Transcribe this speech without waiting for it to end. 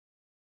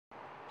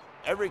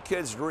Every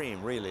kid's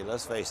dream, really,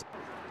 let's face it.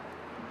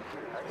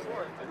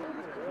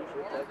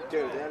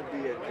 Dude, that'd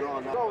be a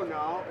drawn up. Go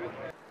now.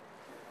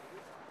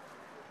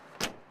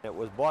 It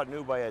was bought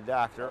new by a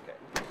doctor.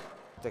 Okay.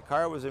 The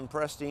car was in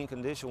pristine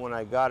condition when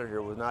I got it.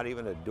 There was not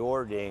even a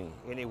door ding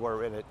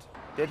anywhere in it.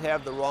 Did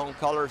have the wrong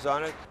colors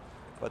on it,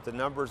 but the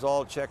numbers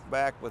all checked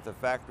back with the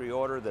factory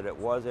order that it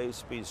was a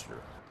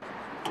speedster.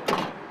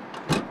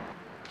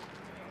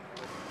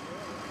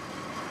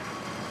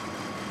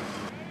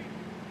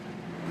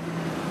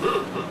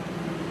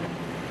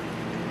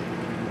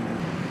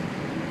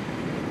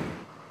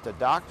 The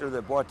doctor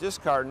that bought this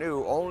car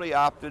new only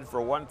opted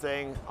for one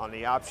thing on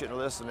the option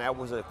list, and that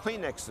was a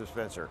Kleenex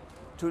dispenser,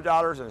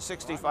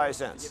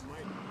 $2.65.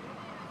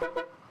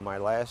 My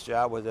last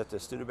job was at the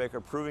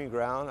Studebaker Proving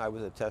Ground. I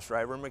was a test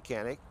driver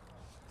mechanic,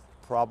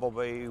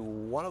 probably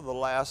one of the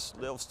last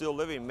still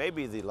living,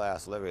 maybe the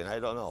last living, I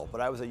don't know.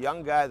 But I was a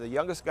young guy, the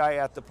youngest guy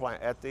at the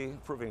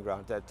Proving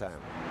Ground at that time.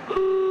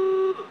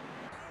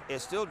 It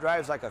still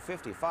drives like a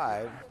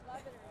 55.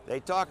 They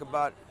talk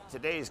about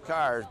today's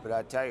cars, but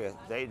I tell you,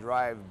 they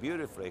drive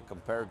beautifully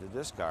compared to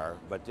this car.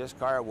 But this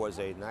car was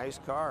a nice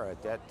car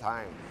at that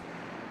time.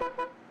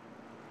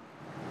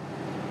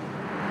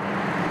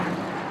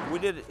 We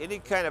did any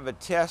kind of a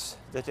test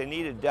that they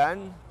needed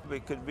done.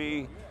 It could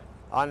be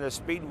on the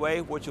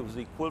speedway, which was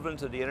equivalent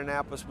to the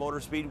Indianapolis Motor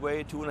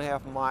Speedway,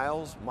 2.5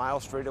 miles, mile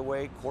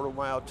straightaway,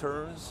 quarter-mile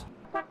turns.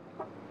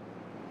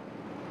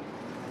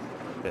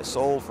 It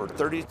sold for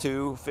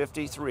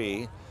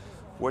 $32.53.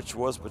 Which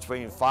was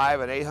between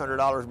 $500 and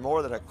 $800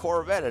 more than a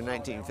Corvette in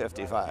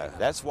 1955.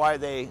 That's why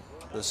the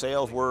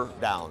sales were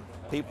down.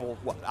 People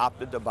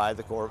opted to buy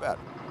the Corvette.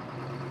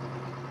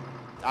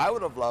 I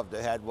would have loved to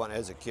have had one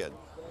as a kid.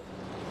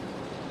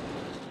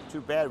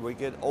 Too bad we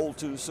get old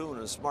too soon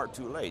and smart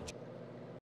too late.